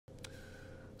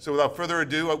So without further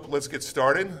ado, let's get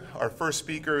started. Our first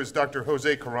speaker is Dr.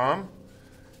 Jose Karam,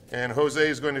 and Jose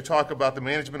is going to talk about the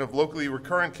management of locally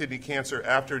recurrent kidney cancer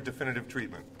after definitive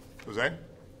treatment. Jose?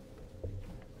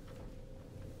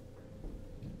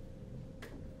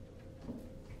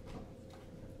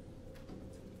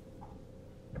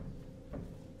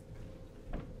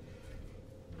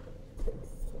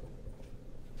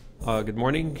 Good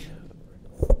morning.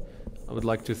 I would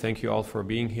like to thank you all for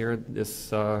being here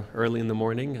this early in the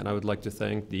morning, and I would like to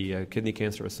thank the Kidney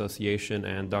Cancer Association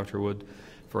and Dr. Wood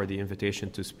for the invitation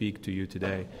to speak to you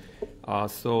today.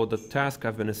 So the task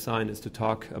I've been assigned is to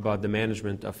talk about the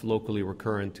management of locally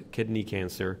recurrent kidney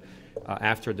cancer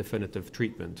after definitive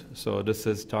treatment. So this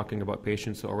is talking about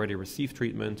patients who already received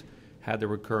treatment, had the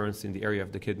recurrence in the area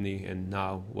of the kidney, and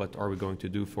now what are we going to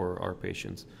do for our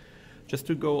patients. Just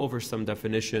to go over some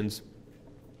definitions,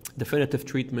 definitive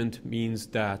treatment means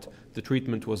that the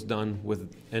treatment was done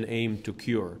with an aim to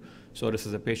cure. So this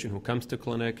is a patient who comes to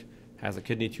clinic, has a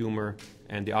kidney tumor,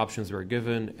 and the options were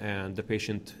given, and the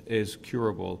patient is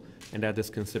curable, and that is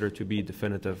considered to be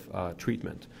definitive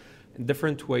treatment.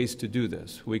 Different ways to do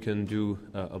this. We can do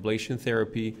ablation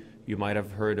therapy. You might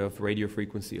have heard of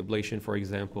radiofrequency ablation, for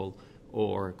example,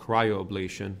 or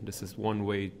cryoablation. This is one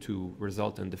way to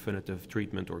result in definitive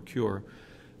treatment or cure.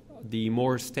 The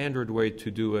more standard way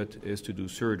to do it is to do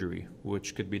surgery,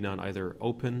 which could be done either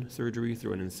open surgery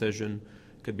through an incision,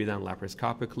 could be done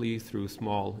laparoscopically through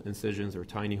small incisions or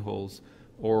tiny holes,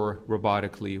 or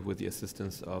robotically with the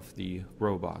assistance of the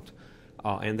robot.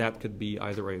 And that could be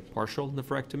either a partial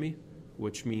nephrectomy,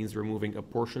 which means removing a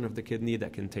portion of the kidney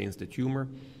that contains the tumor,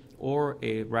 or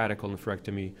a radical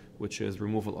nephrectomy, which is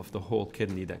removal of the whole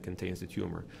kidney that contains the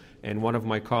tumor. And one of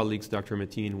my colleagues, Dr.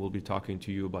 Mateen, will be talking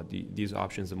to you about these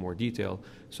options in more detail,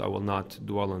 so I will not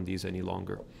dwell on these any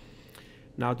longer.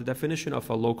 Now, the definition of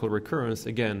a local recurrence,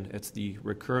 again, it's the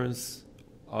recurrence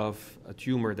of a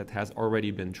tumor that has already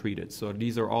been treated. So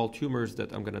these are all tumors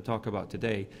that I'm going to talk about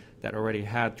today that already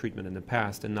had treatment in the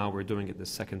past, and now we're doing it the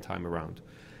second time around.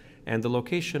 And the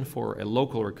location for a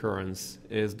local recurrence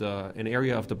is an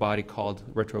area of the body called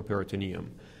retroperitoneum.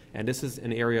 And this is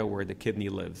an area where the kidney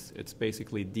lives. It's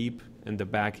basically deep in the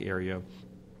back area,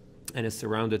 and is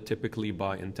surrounded typically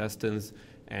by intestines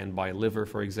and by liver,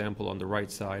 for example, on the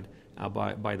right side,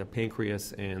 by the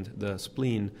pancreas and the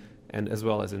spleen, and as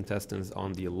well as intestines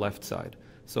on the left side.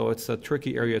 So it's a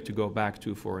tricky area to go back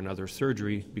to for another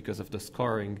surgery because of the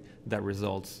scarring that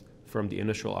results from the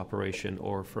initial operation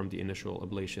or from the initial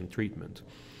ablation treatment.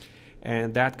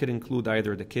 And that could include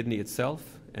either the kidney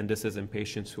itself, and this is in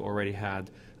patients who already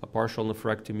had a partial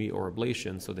nephrectomy or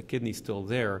ablation, so the kidney's still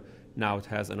there, now it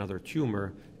has another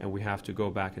tumor, and we have to go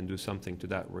back and do something to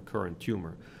that recurrent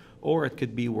tumor. Or it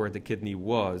could be where the kidney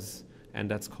was, and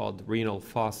that's called renal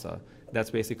fossa.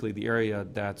 That's basically the area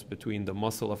that's between the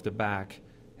muscle of the back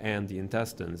and the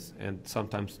intestines, and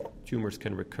sometimes tumors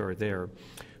can recur there.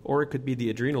 Or it could be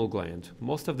the adrenal gland.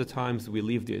 Most of the times we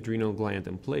leave the adrenal gland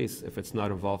in place if it's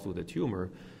not involved with a tumor,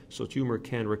 so tumor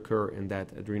can recur in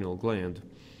that adrenal gland.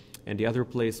 And the other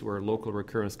place where local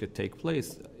recurrence could take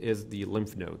place is the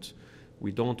lymph nodes.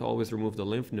 We don't always remove the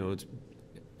lymph nodes.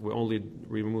 We only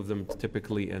remove them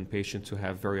typically in patients who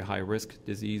have very high-risk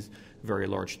disease, very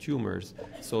large tumors.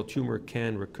 So tumor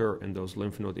can recur in those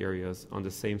lymph node areas on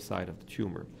the same side of the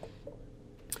tumor.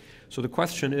 So the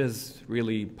question is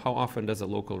really, how often does a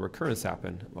local recurrence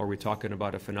happen? Are we talking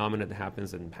about a phenomenon that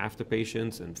happens in half the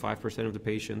patients and 5% of the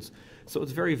patients? So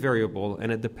it's very variable,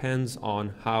 and it depends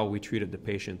on how we treated the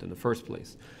patient in the first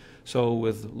place. So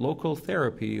with local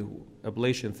therapy,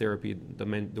 ablation therapy,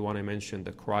 the one I mentioned,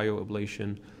 the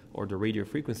cryoablation or the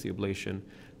radiofrequency ablation,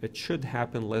 it should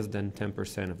happen less than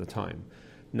 10% of the time.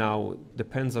 Now,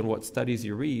 depends on what studies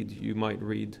you read. You might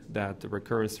read that the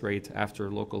recurrence rate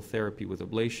after local therapy with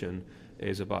ablation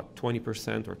is about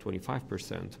 20% or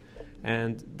 25%.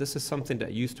 And this is something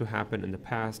that used to happen in the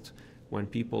past when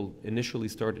people initially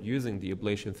started using the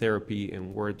ablation therapy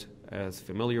and weren't as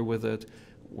familiar with it,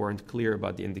 weren't clear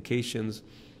about the indications.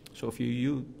 So if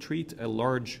you treat a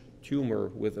large tumor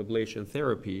with ablation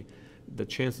therapy, the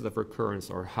chances of recurrence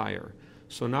are higher.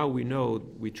 So now we know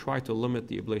we try to limit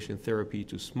the ablation therapy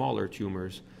to smaller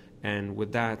tumors, and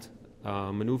with that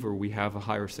maneuver we have a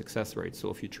higher success rate. So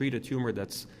if you treat a tumor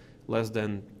that's less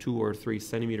than 2 or 3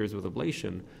 centimeters with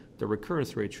ablation, the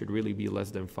recurrence rate should really be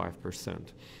less than 5%.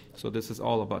 So this is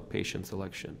all about patient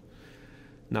selection.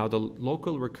 Now, the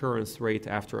local recurrence rate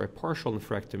after a partial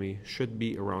nephrectomy should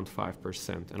be around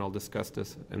 5%, and I'll discuss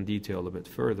this in detail a bit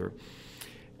further.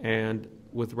 And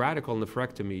with radical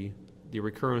nephrectomy, the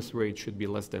recurrence rate should be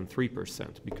less than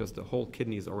 3% because the whole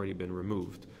kidney has already been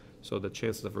removed. so the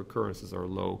chances of recurrences are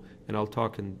low. And I'll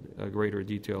talk in greater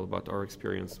detail about our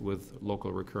experience with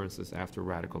local recurrences after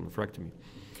radical nephrectomy.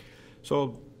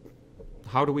 So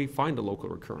how do we find a local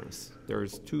recurrence?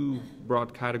 There's two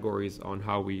broad categories on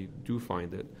how we do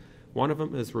find it. One of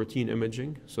them is routine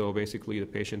imaging. So basically the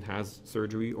patient has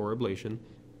surgery or ablation.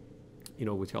 You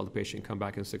know, we tell the patient come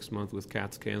back in 6 months with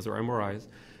CAT scans or MRIs,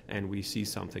 and we see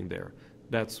something there.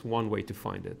 That's one way to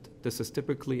find it. This is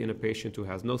typically in a patient who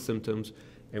has no symptoms,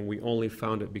 and we only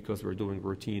found it because we're doing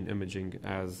routine imaging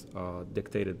as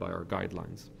dictated by our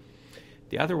guidelines.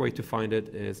 The other way to find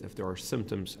it is if there are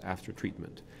symptoms after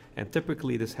treatment. And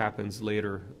typically this happens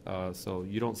later, so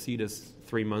you don't see this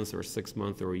 3 months or 6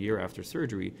 months or a year after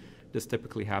surgery. This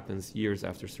typically happens years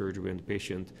after surgery, and the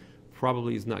patient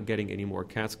probably is not getting any more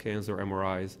CAT scans or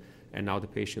MRIs, and now the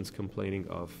patient's complaining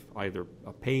of either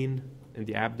a pain in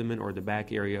the abdomen or the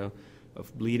back area,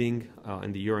 of bleeding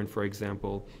in the urine, for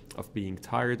example, of being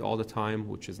tired all the time,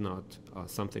 which is not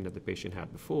something that the patient had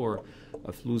before,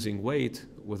 of losing weight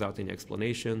without any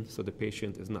explanation, so the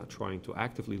patient is not trying to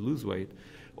actively lose weight,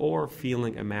 or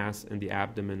feeling a mass in the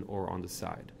abdomen or on the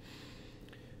side.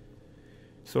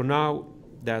 So now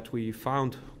that we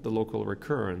found the local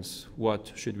recurrence,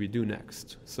 what should we do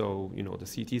next? So, you know, the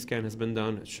CT scan has been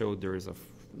done. It showed there is a,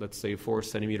 let's say, 4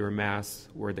 centimeter mass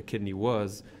where the kidney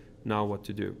was. Now what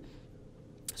to do?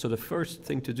 So the first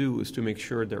thing to do is to make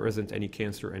sure there isn't any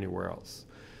cancer anywhere else.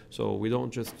 So we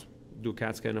don't just do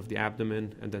CAT scan of the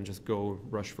abdomen and then just go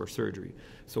rush for surgery.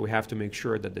 So we have to make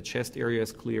sure that the chest area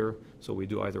is clear. So we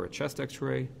do either a chest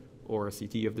x-ray or a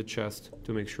CT of the chest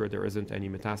to make sure there isn't any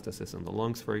metastasis in the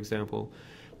lungs, for example.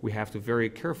 We have to very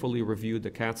carefully review the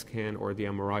CAT scan or the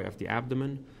MRI of the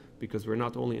abdomen, because we're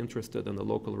not only interested in the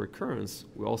local recurrence,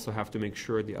 we also have to make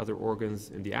sure the other organs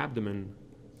in the abdomen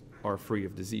are free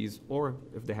of disease, or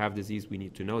if they have disease, we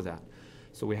need to know that.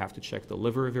 So we have to check the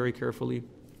liver very carefully.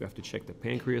 We have to check the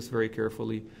pancreas very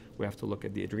carefully. We have to look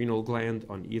at the adrenal gland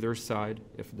on either side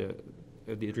if the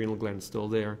adrenal gland is still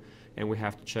there, and we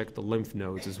have to check the lymph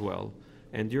nodes as well.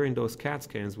 And during those CAT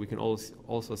scans, we can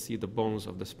also see the bones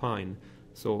of the spine.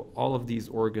 So all of these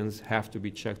organs have to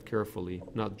be checked carefully,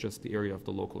 not just the area of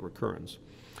the local recurrence.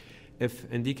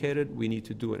 If indicated, we need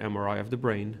to do an MRI of the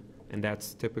brain, and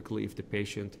that's typically if the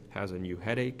patient has a new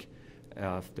headache,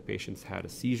 if the patient's had a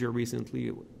seizure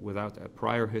recently without a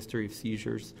prior history of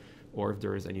seizures, or if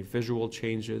there is any visual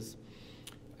changes.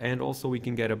 And also we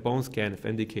can get a bone scan if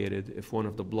indicated. If one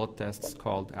of the blood tests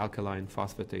called alkaline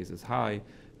phosphatase is high,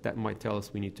 that might tell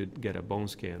us we need to get a bone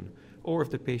scan. Or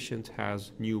if the patient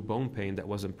has new bone pain that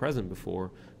wasn't present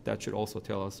before, that should also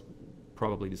tell us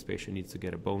probably this patient needs to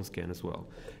get a bone scan as well.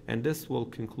 And this will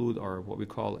conclude our what we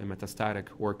call a metastatic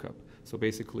workup. So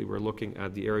basically we're looking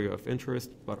at the area of interest,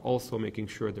 but also making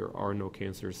sure there are no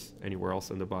cancers anywhere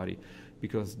else in the body,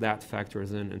 because that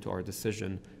factors into our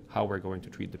decision how we're going to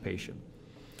treat the patient.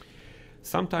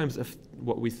 Sometimes if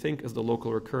what we think is the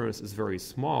local recurrence is very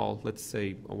small, let's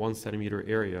say a 1 centimeter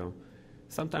area,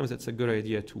 sometimes it's a good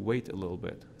idea to wait a little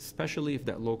bit, especially if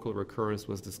that local recurrence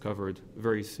was discovered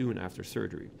very soon after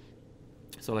surgery.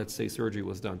 So let's say surgery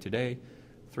was done today,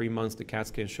 3 months the CAT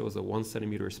scan shows a 1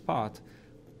 centimeter spot.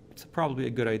 It's probably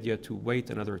a good idea to wait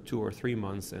another 2 or 3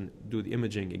 months and do the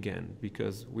imaging again,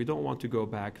 because we don't want to go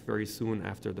back very soon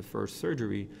after the first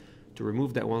surgery to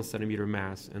remove that 1 centimeter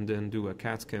mass and then do a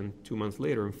CAT scan 2 months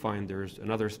later and find there's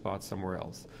another spot somewhere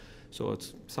else. So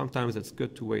sometimes it's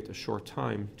good to wait a short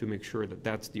time to make sure that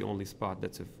that's the only spot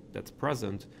that's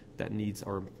present that needs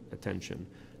our attention.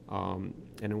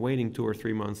 And waiting 2 or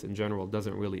 3 months in general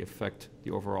doesn't really affect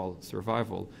the overall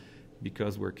survival,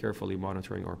 because we're carefully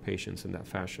monitoring our patients in that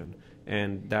fashion.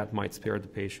 And that might spare the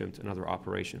patient another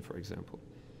operation, for example.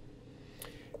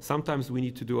 Sometimes we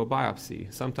need to do a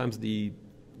biopsy. Sometimes the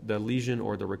lesion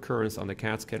or the recurrence on the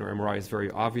CAT scan or MRI is very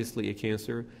obviously a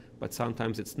cancer, but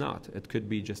sometimes it's not. It could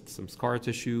be just some scar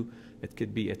tissue. It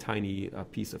could be a tiny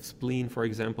piece of spleen, for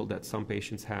example, that some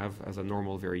patients have as a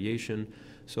normal variation.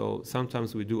 So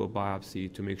sometimes we do a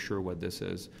biopsy to make sure what this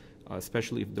is,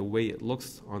 especially if the way it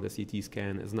looks on the CT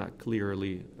scan is not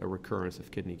clearly a recurrence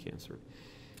of kidney cancer.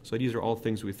 So these are all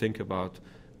things we think about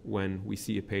when we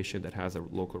see a patient that has a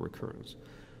local recurrence.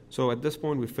 So at this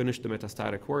point, we've finished the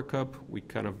metastatic workup. We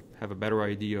kind of have a better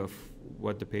idea of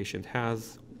what the patient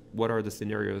has, what are the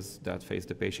scenarios that face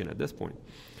the patient at this point.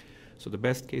 So the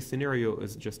best case scenario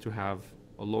is just to have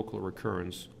a local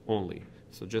recurrence only.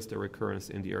 So just a recurrence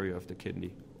in the area of the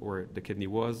kidney, where the kidney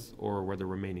was or where the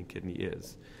remaining kidney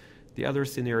is. The other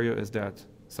scenario is that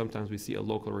sometimes we see a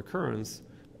local recurrence,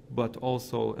 but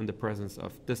also in the presence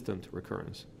of distant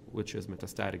recurrence, which is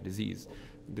metastatic disease.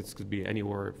 This could be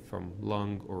anywhere from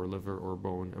lung or liver or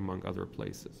bone, among other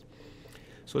places.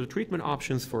 So the treatment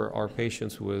options for our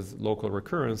patients with local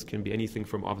recurrence can be anything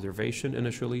from observation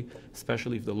initially,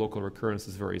 especially if the local recurrence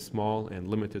is very small and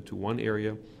limited to one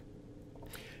area.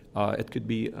 It could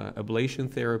be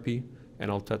ablation therapy, and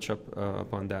I'll touch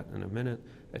upon that in a minute.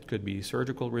 It could be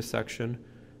surgical resection,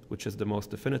 which is the most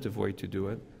definitive way to do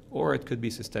it, or it could be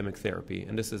systemic therapy,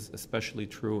 and this is especially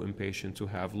true in patients who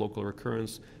have local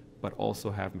recurrence but also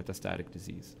have metastatic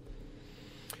disease.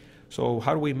 So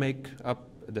how do we make up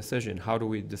a decision? How do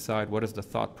we decide what is the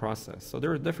thought process? So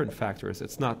there are different factors.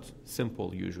 It's not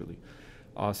simple usually.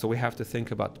 So we have to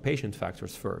think about the patient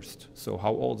factors first. So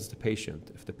how old is the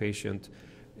patient? If the patient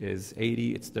is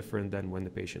 80, it's different than when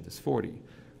the patient is 40.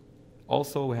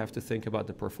 Also, we have to think about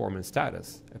the performance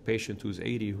status. A patient who's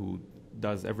 80 who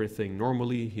does everything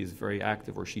normally, he's very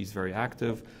active or she's very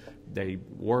active, they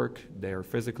work, they're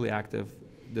physically active.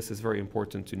 This is very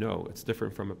important to know. It's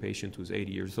different from a patient who's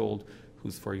 80 years old,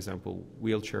 who's, for example,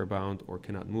 wheelchair bound or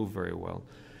cannot move very well.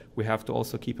 We have to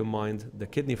also keep in mind the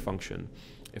kidney function.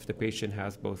 If the patient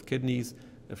has both kidneys,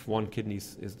 if one kidney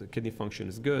the kidney function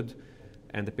is good,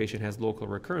 and the patient has local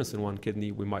recurrence in one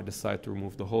kidney, we might decide to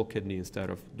remove the whole kidney instead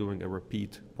of doing a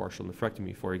repeat partial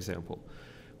nephrectomy, for example.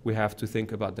 We have to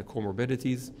think about the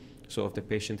comorbidities. So if the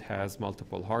patient has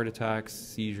multiple heart attacks,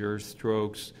 seizures,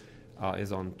 strokes,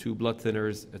 is on 2 blood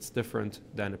thinners, it's different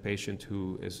than a patient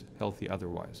who is healthy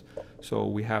otherwise. So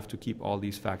we have to keep all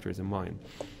these factors in mind.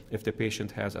 If the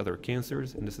patient has other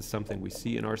cancers, and this is something we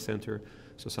see in our center,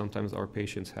 so sometimes our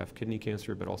patients have kidney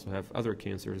cancer but also have other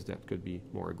cancers that could be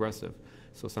more aggressive.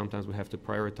 So sometimes we have to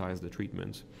prioritize the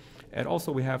treatment. And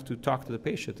also we have to talk to the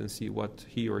patient and see what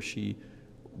he or she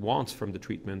wants from the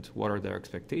treatment, what are their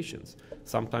expectations.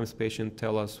 Sometimes patients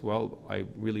tell us, well, I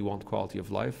really want quality of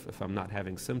life. If I'm not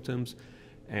having symptoms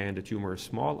and the tumor is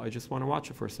small, I just want to watch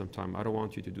it for some time. I don't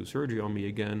want you to do surgery on me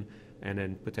again and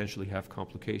then potentially have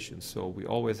complications. So we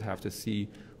always have to see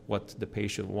what the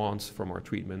patient wants from our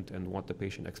treatment and what the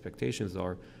patient expectations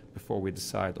are before we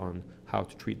decide on how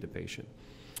to treat the patient.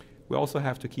 We also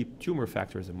have to keep tumor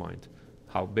factors in mind.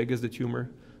 How big is the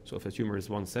tumor? So if a tumor is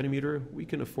 1 centimeter, we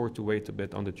can afford to wait a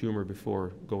bit on the tumor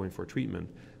before going for treatment.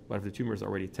 But if the tumor is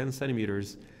already 10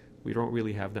 centimeters, we don't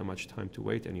really have that much time to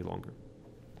wait any longer.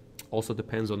 Also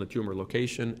depends on the tumor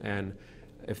location and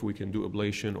if we can do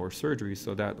ablation or surgery,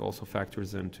 so that also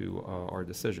factors into our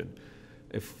decision.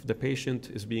 If the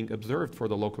patient is being observed for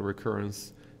the local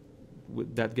recurrence,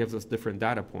 that gives us different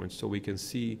data points so we can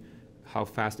see how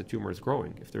fast the tumor is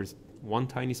growing. If there's one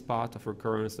tiny spot of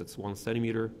recurrence that's 1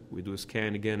 centimeter, we do a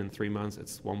scan again in 3 months,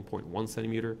 it's 1.1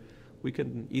 centimeter, we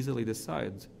can easily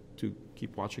decide to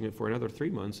keep watching it for another 3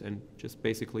 months and just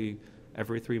basically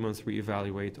every 3 months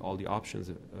reevaluate all the options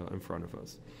in front of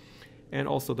us. And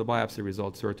also the biopsy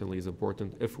result certainly is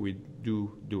important if we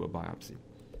do a biopsy.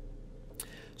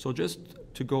 So just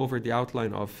to go over the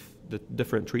outline of the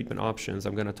different treatment options,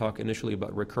 I'm going to talk initially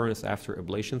about recurrence after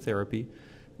ablation therapy,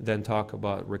 then talk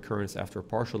about recurrence after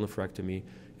partial nephrectomy,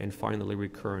 and finally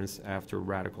recurrence after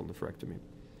radical nephrectomy.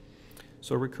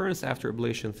 So recurrence after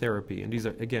ablation therapy, and these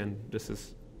are, again, this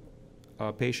is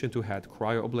a patient who had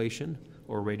cryoablation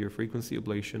or radiofrequency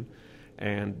ablation,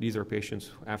 and these are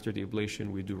patients after the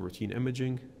ablation we do routine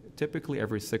imaging, typically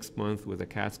every 6 months with a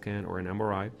CAT scan or an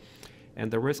MRI, and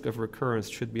the risk of recurrence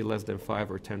should be less than 5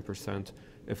 or 10%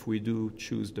 if we do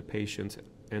choose the patient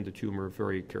and the tumor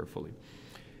very carefully.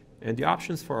 And the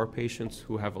options for our patients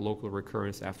who have a local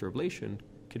recurrence after ablation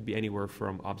could be anywhere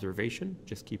from observation,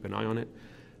 just keep an eye on it,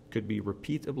 could be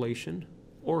repeat ablation,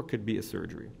 or could be a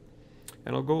surgery.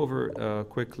 And I'll go over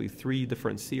quickly 3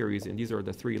 different series, and these are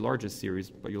the 3 largest series,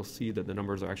 but you'll see that the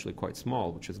numbers are actually quite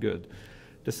small, which is good.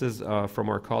 This is from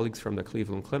our colleagues from the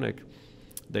Cleveland Clinic.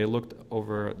 They looked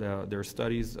over their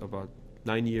studies about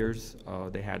 9 years.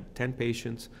 They had 10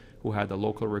 patients who had a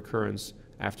local recurrence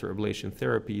after ablation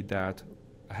therapy that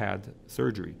had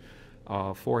surgery.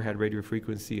 4 had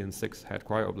radiofrequency and 6 had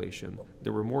cryoablation.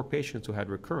 There were more patients who had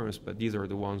recurrence, but these are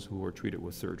the ones who were treated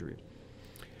with surgery.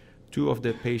 2 of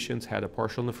the patients had a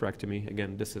partial nephrectomy.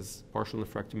 Again, this is partial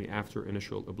nephrectomy after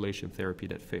initial ablation therapy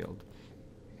that failed.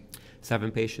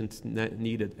 7 patients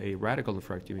needed a radical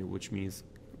nephrectomy, which means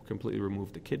completely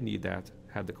remove the kidney that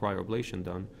had the cryoablation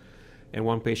done. And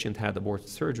 1 patient had aborted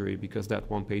surgery because that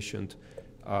 1 patient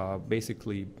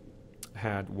basically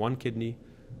had 1 kidney.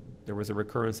 There was a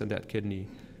recurrence in that kidney.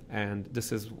 And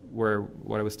this is where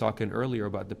what I was talking earlier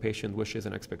about the patient wishes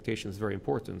and expectations is very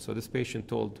important. So this patient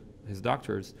told his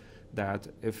doctors that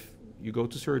if you go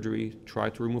to surgery, try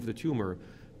to remove the tumor,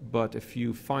 but if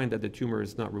you find that the tumor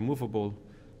is not removable,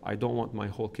 I don't want my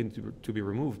whole kidney to be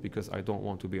removed because I don't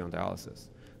want to be on dialysis.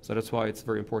 So that's why it's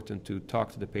very important to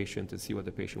talk to the patient and see what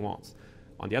the patient wants.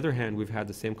 On the other hand, we've had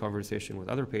the same conversation with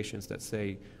other patients that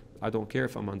say, I don't care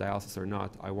if I'm on dialysis or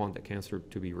not, I want the cancer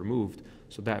to be removed,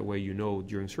 so that way you know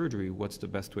during surgery what's the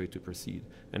best way to proceed.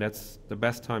 And that's the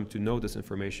best time to know this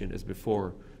information is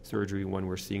before surgery, when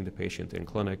we're seeing the patient in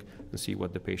clinic and see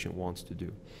what the patient wants to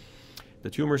do. The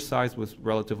tumor size was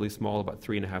relatively small, about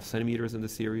 3.5 centimeters in the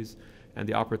series, and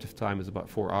the operative time is about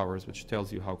 4 hours, which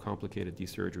tells you how complicated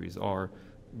these surgeries are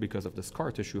because of the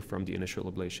scar tissue from the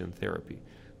initial ablation therapy.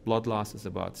 Blood loss is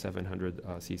about 700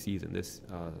 cc's in this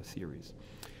series.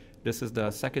 This is the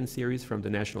second series from the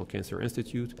National Cancer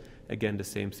Institute. Again, the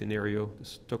same scenario.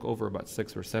 This took over about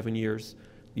 6 or 7 years.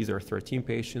 These are 13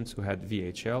 patients who had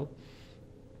VHL.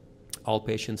 All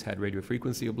patients had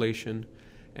radiofrequency ablation,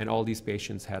 and all these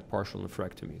patients had partial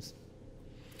nephrectomies.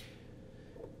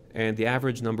 And the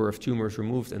average number of tumors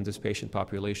removed in this patient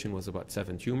population was about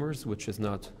 7 tumors, which is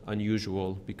not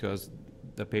unusual because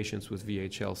the patients with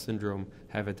VHL syndrome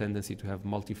have a tendency to have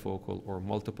multifocal or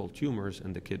multiple tumors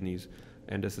in the kidneys,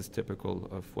 and this is typical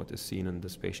of what is seen in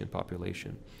this patient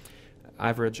population.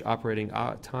 Average operating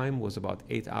time was about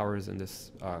 8 hours in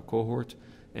this cohort,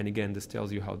 and again, this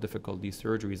tells you how difficult these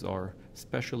surgeries are,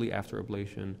 especially after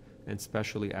ablation and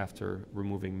especially after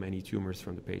removing many tumors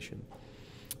from the patient.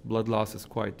 Blood loss is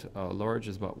quite large,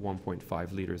 is about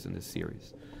 1.5 liters in this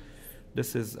series.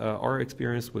 This is our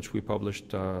experience, which we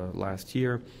published last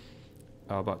year,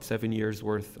 about 7 years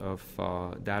worth of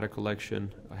data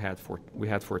collection. We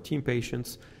had 14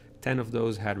 patients. 10 of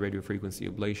those had radiofrequency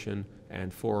ablation,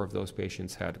 and 4 of those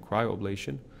patients had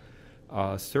cryoablation.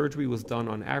 Surgery was done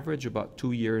on average about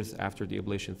 2 years after the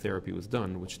ablation therapy was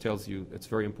done, which tells you it's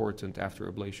very important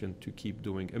after ablation to keep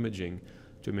doing imaging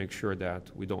to make sure that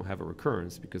we don't have a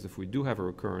recurrence, because if we do have a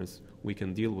recurrence, we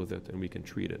can deal with it and we can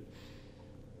treat it.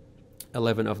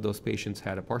 11 of those patients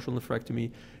had a partial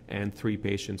nephrectomy, and 3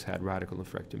 patients had radical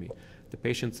nephrectomy. The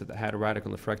patients that had a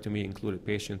radical nephrectomy included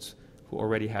patients who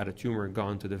already had a tumor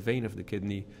gone to the vein of the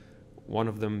kidney. One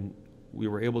of them, we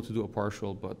were able to do a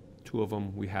partial, but 2 of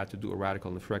them, we had to do a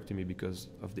radical nephrectomy because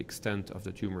of the extent of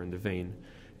the tumor in the vein.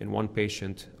 And 1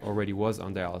 patient already was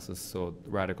on dialysis, so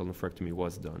the radical nephrectomy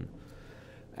was done.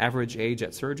 Average age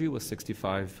at surgery was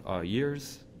 65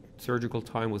 years. Surgical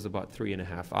time was about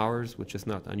 3.5 hours, which is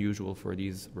not unusual for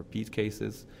these repeat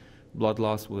cases. Blood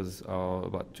loss was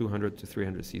about 200 to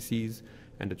 300 cc's,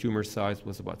 and the tumor size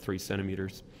was about 3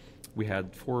 centimeters. We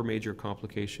had 4 major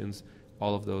complications.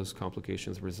 All of those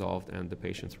complications resolved and the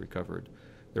patients recovered.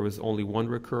 There was only 1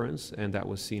 recurrence, and that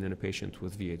was seen in a patient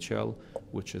with VHL,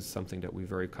 which is something that we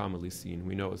very commonly see.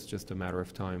 We know it's just a matter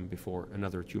of time before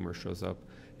another tumor shows up.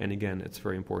 And again, it's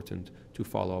very important to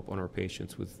follow up on our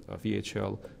patients with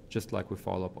VHL, just like we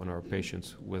follow up on our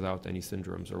patients without any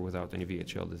syndromes or without any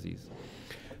VHL disease.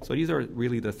 So these are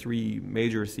really the 3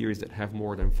 major series that have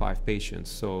more than 5 patients.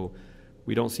 So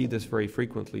we don't see this very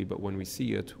frequently, but when we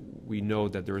see it, we know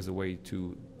that there is a way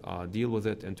to deal with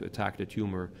it and to attack the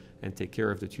tumor and take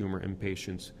care of the tumor in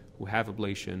patients who have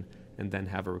ablation and then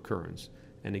have a recurrence.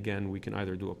 And again, we can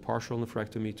either do a partial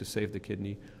nephrectomy to save the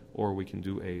kidney, or we can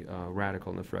do a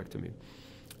radical nephrectomy.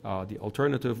 The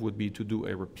alternative would be to do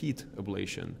a repeat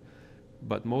ablation.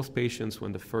 But most patients,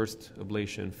 when the first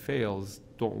ablation fails,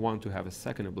 don't want to have a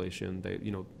second ablation.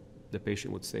 The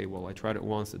patient would say, well, I tried it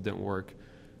once, it didn't work.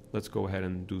 Let's go ahead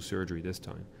and do surgery this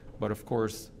time. But of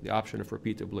course, the option of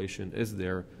repeat ablation is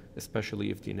there,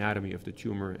 especially if the anatomy of the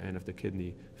tumor and of the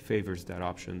kidney favors that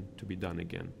option to be done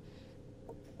again.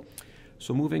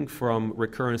 So moving from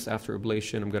recurrence after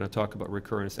ablation, I'm going to talk about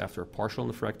recurrence after a partial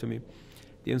nephrectomy.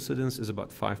 The incidence is about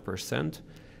 5%,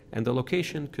 and the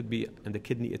location could be in the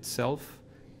kidney itself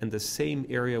in the same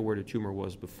area where the tumor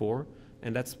was before,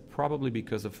 and that's probably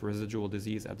because of residual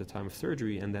disease at the time of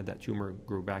surgery, and then that tumor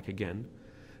grew back again.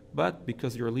 But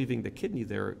because you're leaving the kidney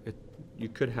there, you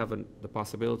could have the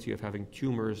possibility of having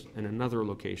tumors in another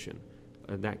location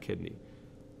in that kidney,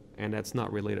 and that's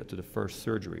not related to the first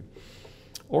surgery.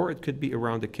 Or it could be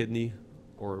around the kidney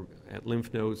or at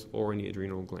lymph nodes or in the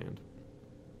adrenal gland.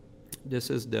 This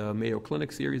is the Mayo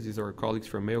Clinic series. These are our colleagues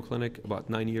from Mayo Clinic, about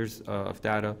 9 years of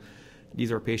data.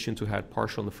 These are patients who had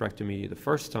partial nephrectomy the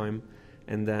first time,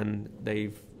 and then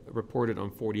they've reported on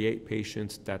 48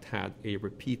 patients that had a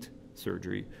repeat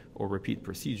surgery or repeat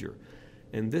procedure.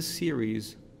 In this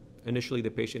series, initially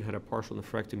the patient had a partial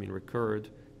nephrectomy and recurred,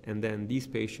 and then these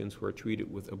patients were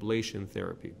treated with ablation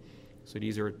therapy. So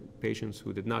these are patients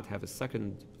who did not have a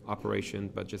second operation,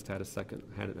 but just had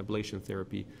an ablation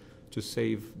therapy to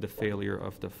save the failure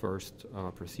of the first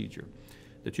procedure.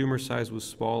 The tumor size was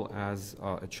small, as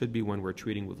it should be when we're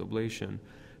treating with ablation.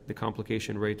 The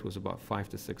complication rate was about 5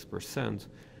 to 6%,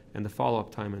 and the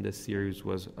follow-up time in this series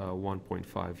was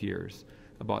 1.5 years.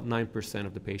 About 9%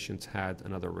 of the patients had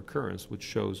another recurrence, which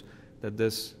shows that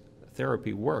this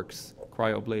therapy works.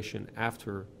 Cryoablation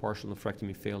after partial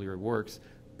nephrectomy failure works,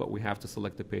 but we have to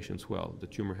select the patients well. The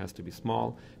tumor has to be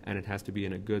small, and it has to be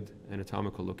in a good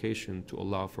anatomical location to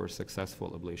allow for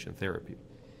successful ablation therapy.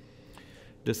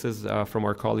 This is from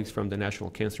our colleagues from the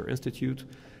National Cancer Institute.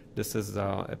 This is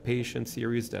a patient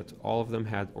series that all of them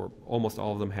had, or almost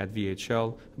all of them had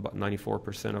VHL, about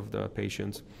 94% of the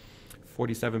patients.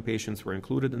 47 patients were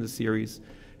included in the series.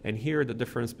 And here the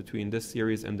difference between this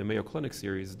series and the Mayo Clinic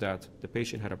series is that the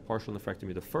patient had a partial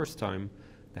nephrectomy the first time,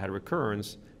 they had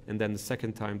recurrence, and then the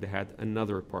second time they had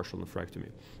another partial nephrectomy.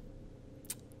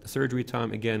 The surgery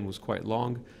time, again, was quite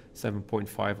long,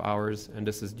 7.5 hours, and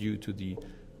this is due to the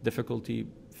difficulty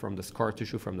from the scar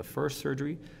tissue from the first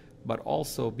surgery, but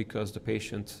also because the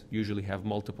patients usually have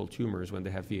multiple tumors when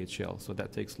they have VHL, so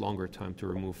that takes longer time to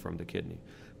remove from the kidney.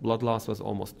 Blood loss was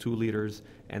almost 2 liters,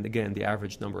 and again, the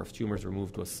average number of tumors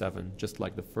removed was 7, just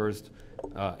like the first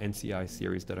NCI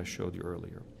series that I showed you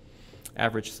earlier.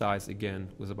 Average size, again,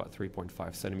 was about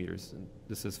 3.5 centimeters, and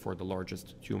this is for the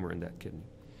largest tumor in that kidney.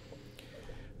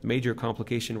 The major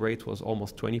complication rate was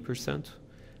almost 20%.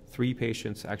 3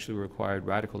 patients actually required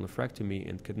radical nephrectomy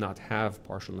and could not have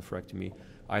partial nephrectomy,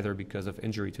 either because of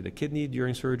injury to the kidney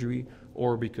during surgery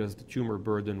or because the tumor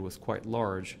burden was quite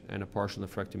large and a partial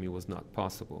nephrectomy was not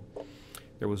possible.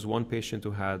 There was 1 patient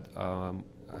who had a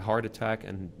heart attack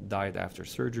and died after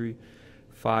surgery.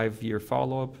 5-year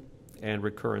follow-up, and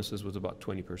recurrences was about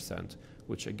 20%,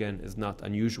 which again is not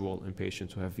unusual in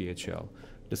patients who have VHL.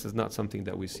 This is not something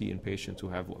that we see in patients who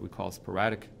have what we call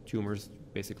sporadic tumors,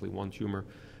 basically 1 tumor.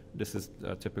 This is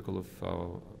typical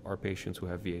of our patients who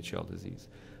have VHL disease.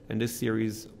 In this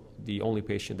series, the only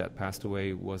patient that passed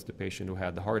away was the patient who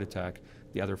had the heart attack.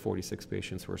 The other 46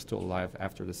 patients were still alive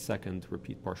after the second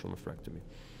repeat partial nephrectomy,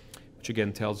 which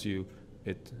again tells you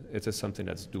it is something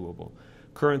that's doable.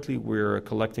 Currently, we're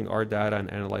collecting our data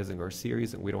and analyzing our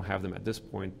series, and we don't have them at this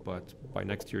point, but by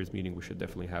next year's meeting, we should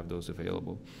definitely have those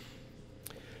available.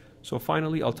 So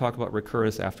finally, I'll talk about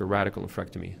recurrence after radical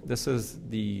nephrectomy. This is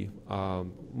the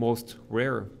most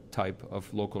rare type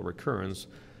of local recurrence,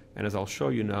 and as I'll show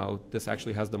you now, this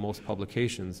actually has the most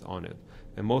publications on it.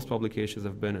 And most publications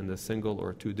have been in the single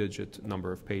or 2-digit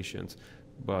number of patients,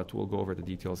 but we'll go over the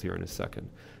details here in a second.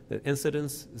 The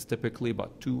incidence is typically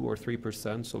about 2 or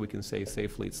 3%, so we can say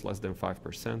safely it's less than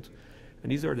 5%.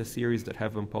 And these are the series that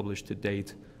have been published to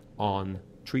date on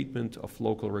treatment of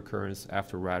local recurrence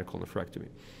after radical nephrectomy.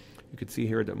 You can see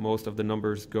here that most of the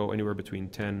numbers go anywhere between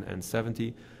 10 and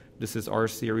 70. This is our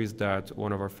series that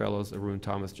one of our fellows, Arun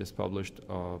Thomas, just published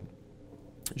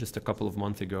just a couple of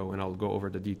months ago, and I'll go over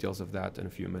the details of that in a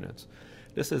few minutes.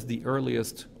 This is the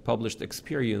earliest published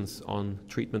experience on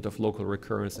treatment of local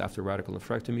recurrence after radical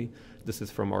nephrectomy. This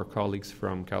is from our colleagues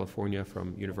from California,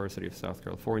 from University of South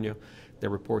California. They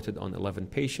reported on 11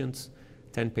 patients.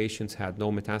 10 patients had no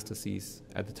metastases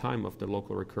at the time of the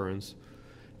local recurrence,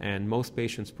 and most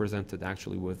patients presented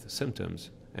actually with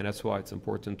symptoms. And that's why it's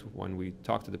important when we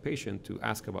talk to the patient to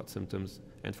ask about symptoms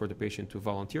and for the patient to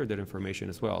volunteer that information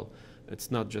as well.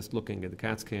 It's not just looking at the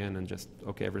CAT scan and just,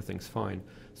 okay, everything's fine.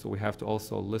 So we have to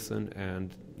also listen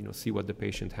and see what the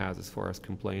patient has as far as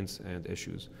complaints and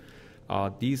issues.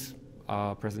 These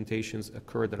presentations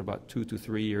occurred at about 2 to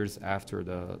 3 years after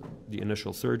the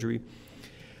initial surgery.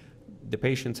 The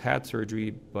patients had surgery,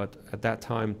 but at that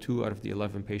time, 2 out of the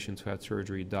 11 patients who had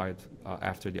surgery died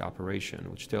after the operation,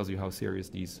 which tells you how serious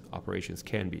these operations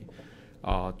can be.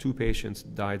 2 patients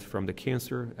died from the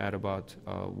cancer at about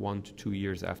 1 to 2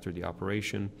 years after the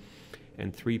operation,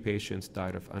 and 3 patients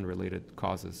died of unrelated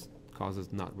causes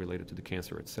not related to the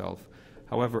cancer itself.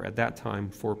 However, at that time,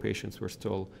 4 patients were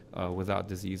still without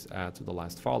disease at the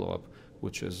last follow-up,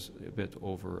 which is a bit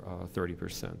over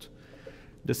 30%.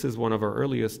 This is one of our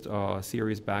earliest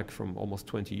series back from almost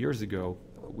 20 years ago.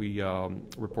 We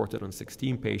reported on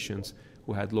 16 patients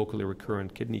who had locally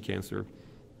recurrent kidney cancer,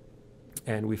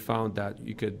 and we found that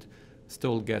you could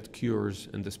still get cures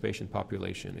in this patient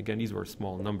population. Again, these were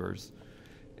small numbers,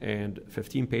 and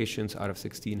 15 patients out of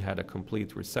 16 had a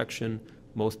complete resection.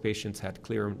 Most patients had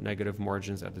clear negative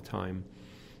margins at the time,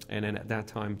 and then at that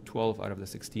time, 12 out of the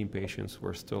 16 patients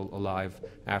were still alive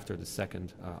after the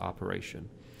second operation.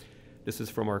 This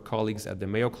is from our colleagues at the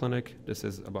Mayo Clinic. This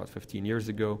is about 15 years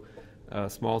ago. A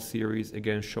small series,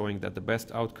 again, showing that the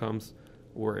best outcomes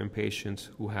were in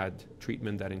patients who had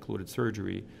treatment that included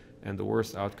surgery, and the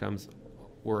worst outcomes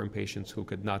were in patients who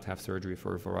could not have surgery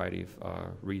for a variety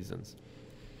of reasons.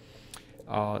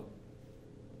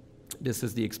 This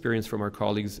is the experience from our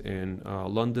colleagues in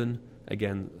London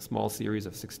Again, a small series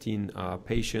of 16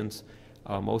 patients.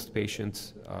 Most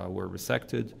patients were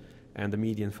resected, and the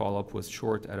median follow-up was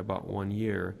short at about 1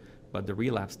 year, but the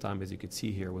relapse time, as you can see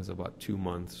here, was about 2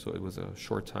 months, so it was a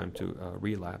short time to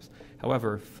relapse.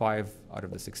 However, 5 out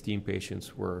of the 16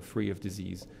 patients were free of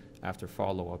disease after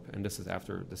follow-up, and this is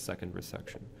after the second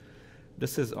resection.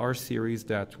 This is our series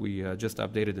that we just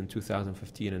updated in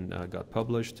 2015 and got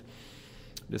published.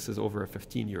 This is over a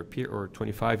 15-year or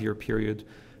 25-year period.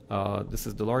 This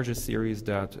is the largest series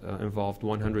that involved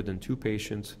 102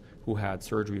 patients who had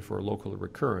surgery for local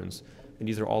recurrence. And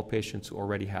these are all patients who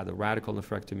already had a radical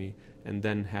nephrectomy and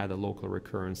then had a local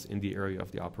recurrence in the area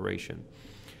of the operation.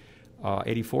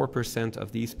 84%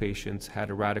 of these patients had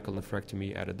a radical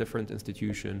nephrectomy at a different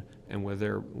institution and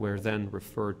were then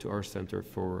referred to our center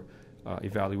for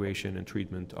evaluation and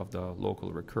treatment of the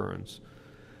local recurrence.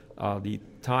 The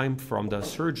time from the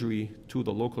surgery to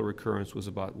the local recurrence was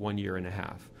about 1.5 years.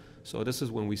 So this is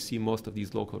when we see most of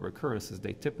these local recurrences.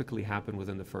 They typically happen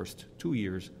within the first 2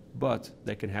 years, but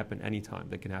they can happen anytime.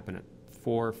 They can happen at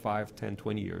 4, 5, 10,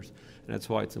 20 years. And that's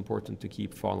why it's important to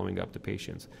keep following up the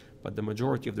patients. But the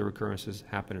majority of the recurrences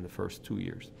happen in the first 2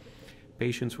 years.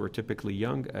 Patients were typically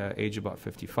young, age about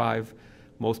 55.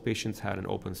 Most patients had an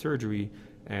open surgery,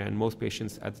 and most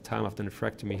patients at the time of the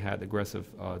nephrectomy had aggressive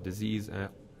disease,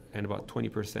 and about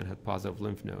 20% had positive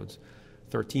lymph nodes.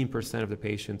 13% of the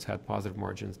patients had positive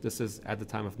margins. This is at the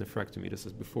time of nephrectomy. This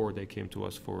is before they came to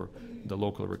us for the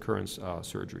local recurrence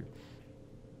surgery.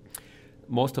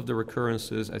 Most of the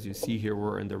recurrences, as you see here,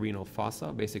 were in the renal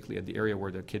fossa, basically at the area where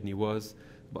the kidney was.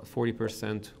 About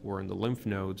 40% were in the lymph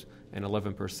nodes, and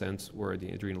 11% were in the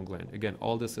adrenal gland. Again,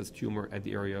 all this is tumor at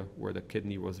the area where the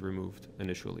kidney was removed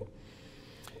initially.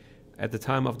 At the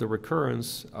time of the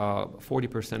recurrence,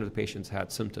 40% of the patients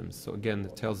had symptoms. So again,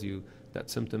 it tells you that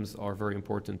symptoms are very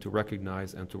important to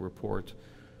recognize and to report.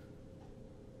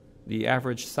 The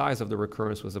average size of the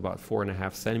recurrence was about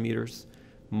 4.5 centimeters.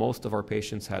 Most of our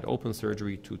patients had open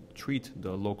surgery to treat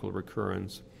the local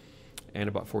recurrence, and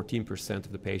about 14%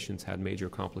 of the patients had major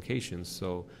complications.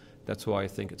 So that's why I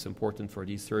think it's important for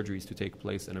these surgeries to take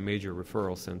place in a major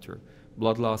referral center.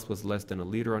 Blood loss was less than 1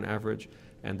 liter on average,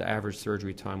 and the average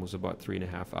surgery time was about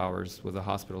 3.5 hours, with a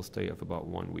hospital stay of about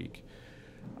 1 week.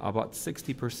 About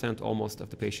 60% almost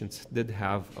of the patients did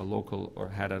have a local or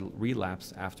had a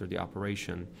relapse after the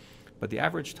operation, but the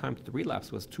average time to the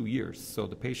relapse was 2 years. So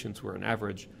the patients were on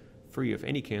average free of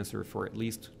any cancer for at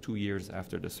least 2 years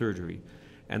after the surgery.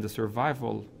 And the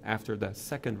survival after the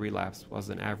second relapse was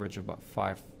an average of about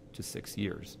 5 to 6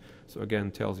 years. So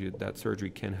again, tells you that surgery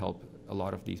can help a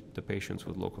lot of the patients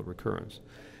with local recurrence.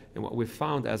 And what we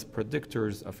found as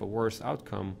predictors of a worse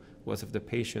outcome was if the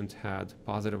patient had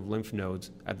positive lymph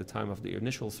nodes at the time of the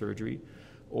initial surgery,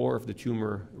 or if the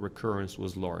tumor recurrence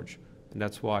was large. And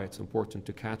that's why it's important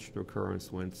to catch the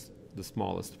recurrence when it's the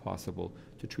smallest possible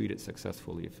to treat it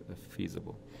successfully if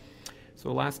feasible.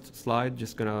 So last slide,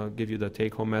 just gonna give you the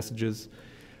take-home messages.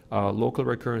 Local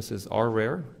recurrences are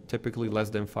rare, typically less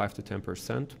than 5 to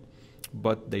 10%,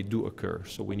 but they do occur.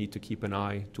 So we need to keep an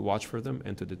eye to watch for them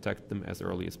and to detect them as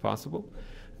early as possible.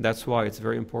 That's why it's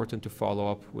very important to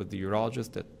follow up with the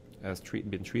urologist that has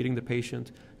been treating the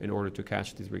patient in order to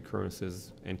catch these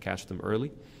recurrences and catch them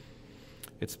early.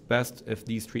 It's best if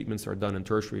these treatments are done in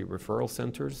tertiary referral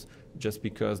centers, just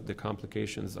because the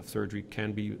complications of surgery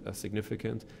can be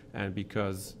significant, and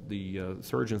because the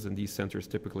surgeons in these centers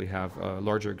typically have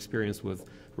larger experience with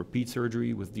repeat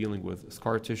surgery, with dealing with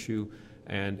scar tissue,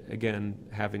 and again,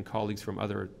 having colleagues from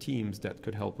other teams that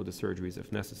could help with the surgeries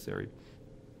if necessary.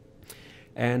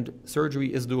 And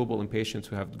surgery is doable in patients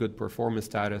who have good performance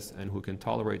status and who can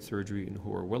tolerate surgery and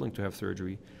who are willing to have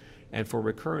surgery. And for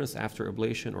recurrence after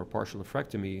ablation or partial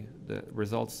nephrectomy, the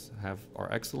results are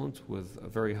excellent with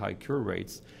very high cure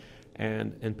rates.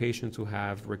 And in patients who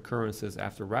have recurrences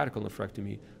after radical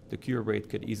nephrectomy, the cure rate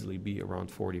could easily be around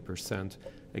 40%.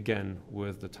 Again,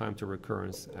 with the time to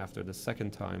recurrence after the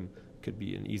second time could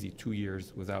be an easy 2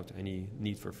 years without any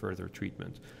need for further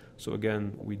treatment. So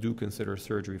again, we do consider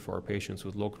surgery for our patients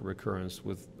with local recurrence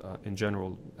with, in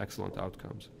general, excellent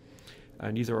outcomes.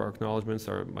 And these are our acknowledgments,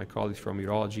 my colleagues from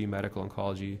urology, medical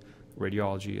oncology,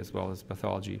 radiology, as well as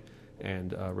pathology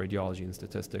and radiology and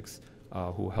statistics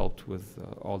who helped with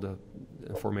all the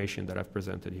information that I've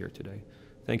presented here today.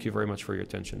 Thank you very much for your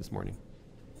attention this morning.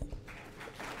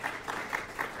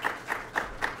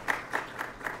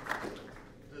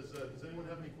 Does anyone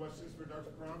have any questions for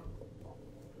Dr. Karam?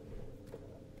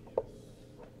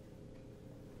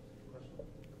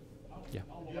 Yeah.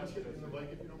 You guys get in the mic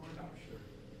if you don't mind. Sure.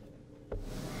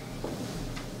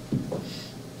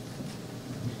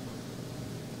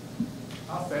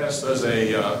 How fast does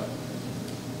a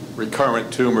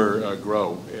recurrent tumor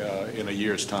grow in a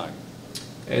year's time?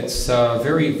 It's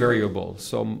very variable.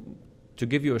 So to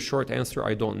give you a short answer,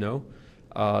 I don't know.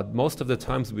 Most of the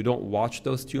times we don't watch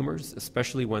those tumors,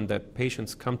 especially when the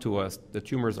patients come to us, the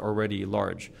tumor is already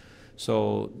large.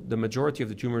 So the majority of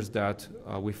the tumors that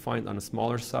we find on a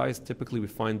smaller size, typically we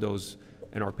find those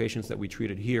in our patients that we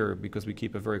treated here because we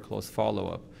keep a very close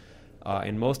follow-up.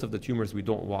 And most of the tumors we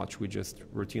don't watch, we just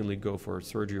routinely go for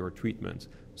surgery or treatment.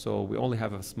 So we only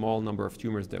have a small number of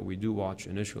tumors that we do watch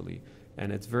initially.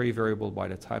 And it's very variable by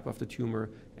the type of the tumor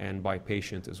and by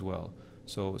patient as well.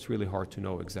 So it's really hard to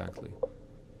know exactly.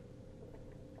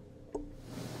 Do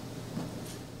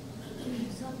you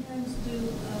sometimes do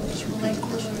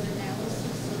molecular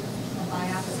analysis of a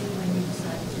biopsy when you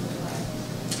decide to do a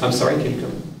biopsy? I'm sorry, can you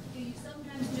come? Do you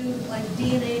sometimes do like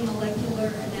DNA molecular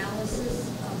analysis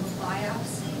of a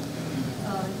biopsy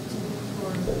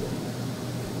for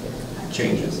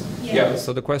Changes? Yeah.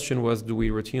 So the question was, do we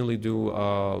routinely do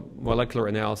molecular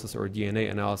analysis or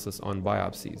DNA analysis on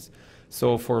biopsies?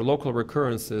 So for local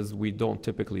recurrences, we don't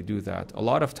typically do that. A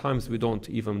lot of times we don't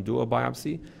even do a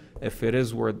biopsy. If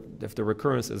the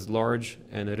recurrence is large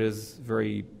and it is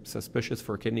very suspicious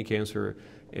for kidney cancer,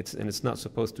 it's not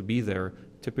supposed to be there,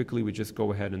 typically we just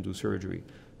go ahead and do surgery.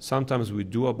 Sometimes we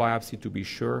do a biopsy to be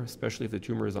sure, especially if the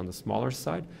tumor is on the smaller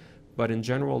side, but in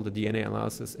general the DNA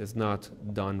analysis is not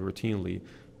done routinely.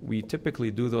 We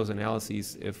typically do those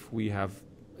analyses if we have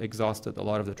exhausted a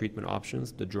lot of the treatment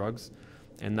options, the drugs,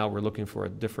 and now we're looking for a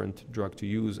different drug to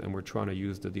use, and we're trying to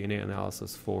use the DNA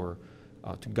analysis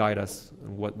to guide us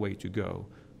on what way to go.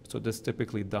 So this is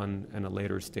typically done in a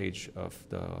later stage of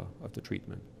the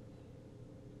treatment.